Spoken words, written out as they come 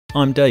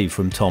I'm Dave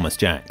from Thomas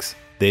Jacks.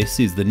 This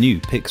is the new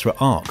Pixfra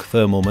ARC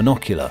thermal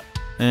monocular,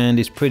 and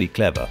it's pretty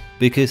clever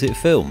because it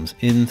films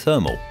in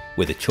thermal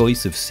with a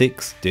choice of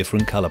 6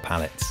 different colour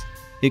palettes.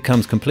 It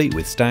comes complete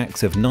with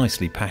stacks of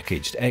nicely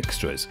packaged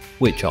extras,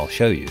 which I'll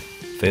show you,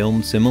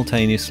 filmed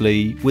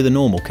simultaneously with a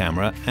normal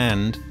camera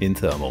and in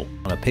thermal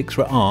on a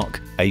Pixfra ARC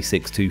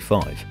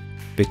A625.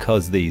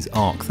 Because these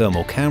ARC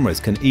thermal cameras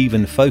can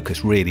even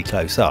focus really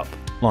close up,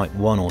 like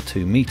 1 or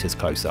 2 meters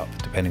close up,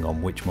 depending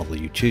on which model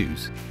you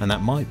choose, and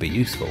that might be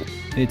useful.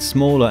 It's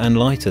smaller and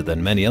lighter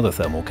than many other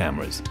thermal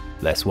cameras,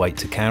 less weight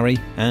to carry,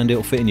 and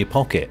it'll fit in your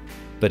pocket,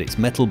 but its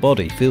metal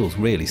body feels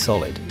really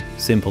solid,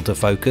 simple to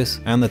focus,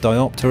 and the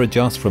diopter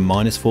adjusts from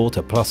 -4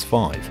 to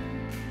 +5.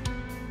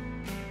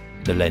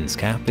 The lens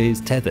cap is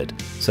tethered,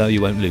 so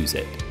you won't lose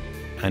it,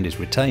 and is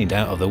retained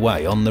out of the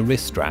way on the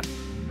wrist strap.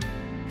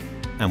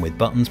 And with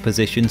buttons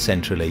positioned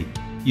centrally,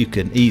 you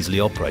can easily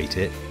operate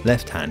it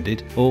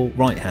left-handed or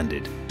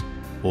right-handed,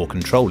 or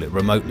control it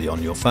remotely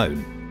on your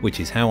phone,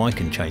 which is how I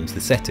can change the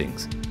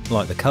settings,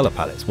 like the colour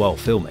palettes while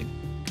filming.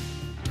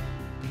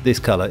 This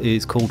colour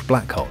is called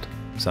black hot,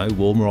 so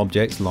warmer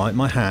objects like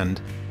my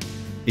hand,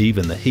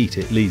 even the heat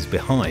it leaves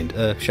behind,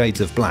 are shades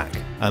of black,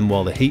 and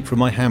while the heat from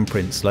my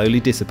handprint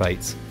slowly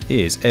dissipates,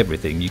 here's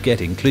everything you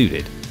get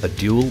included: a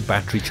dual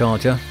battery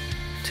charger,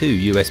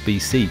 2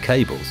 USB-C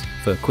cables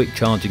for quick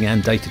charging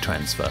and data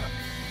transfer,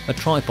 a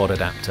tripod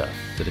adapter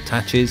that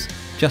attaches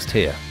just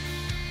here,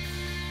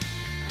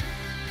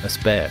 a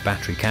spare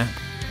battery cap,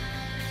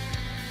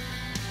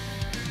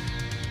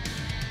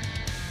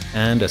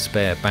 and a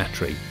spare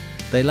battery.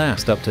 They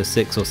last up to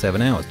 6 or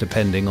 7 hours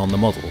depending on the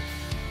model.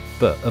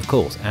 But of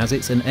course, as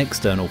it's an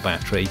external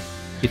battery,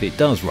 if it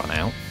does run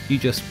out, you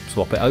just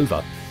swap it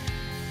over.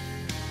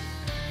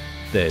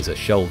 There's a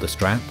shoulder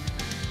strap,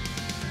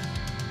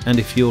 and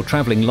if you're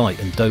travelling light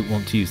and don't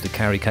want to use the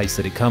carry case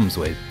that it comes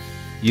with,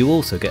 you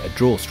also get a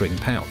drawstring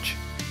pouch.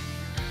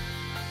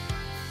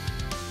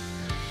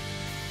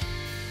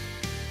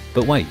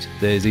 But wait,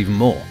 there's even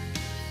more.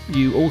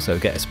 You also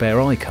get a spare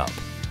eye cup,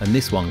 and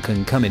this one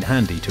can come in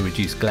handy to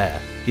reduce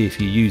glare if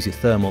you use your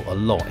thermal a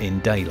lot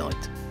in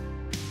daylight.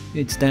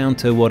 It's down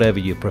to whatever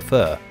you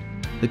prefer.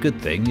 The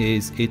good thing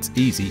is it's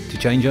easy to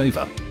change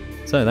over.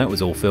 So that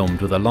was all filmed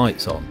with the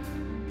lights on.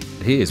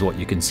 Here's what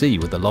you can see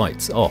with the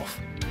lights off.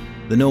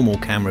 The normal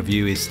camera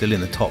view is still in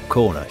the top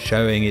corner,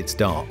 showing it's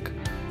dark.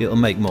 It'll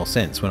make more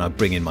sense when I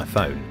bring in my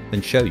phone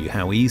and show you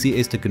how easy it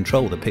is to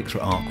control the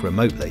Pixfra ARC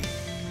remotely.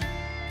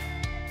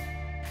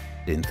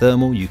 In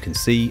thermal you can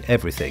see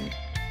everything.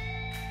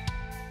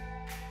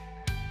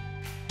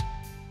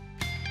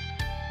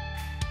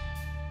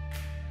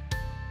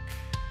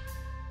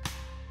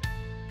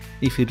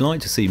 If you'd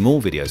like to see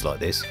more videos like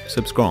this,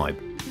 subscribe.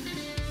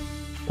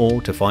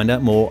 Or to find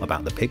out more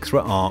about the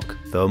Pixfra ARC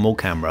thermal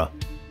camera,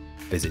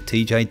 visit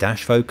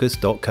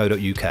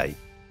tj-focus.co.uk.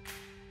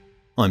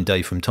 I'm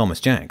Dave from Thomas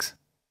Jacks.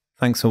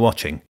 Thanks for watching.